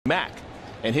Mack.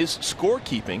 And his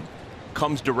scorekeeping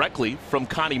comes directly from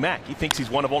Connie Mack. He thinks he's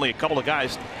one of only a couple of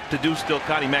guys to do still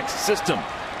Connie Mack's system.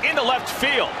 Into left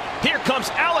field. Here comes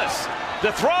Ellis.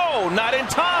 The throw, not in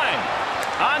time.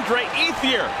 Andre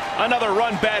Ethier, another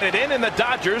run batted in, and the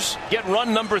Dodgers get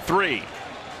run number 3.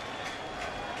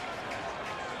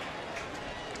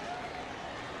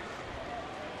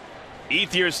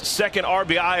 Ethier's second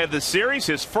RBI of the series,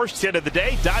 his first hit of the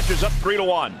day. Dodgers up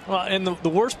 3-1. Well, and the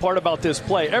worst part about this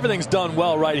play, everything's done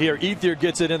well right here. Ethier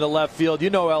gets it into left field. You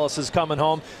know Ellis is coming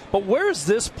home. But where's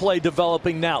this play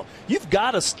developing now? You've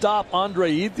got to stop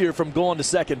Andre Ethier from going to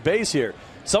second base here.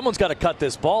 Someone's got to cut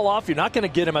this ball off. You're not going to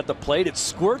get him at the plate. It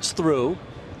squirts through.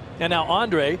 And now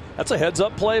Andre, that's a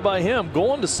heads-up play by him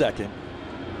going to second.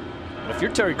 If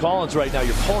you're Terry Collins right now,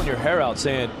 you're pulling your hair out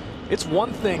saying, it's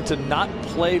one thing to not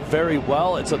play very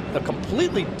well. It's a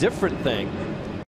completely different thing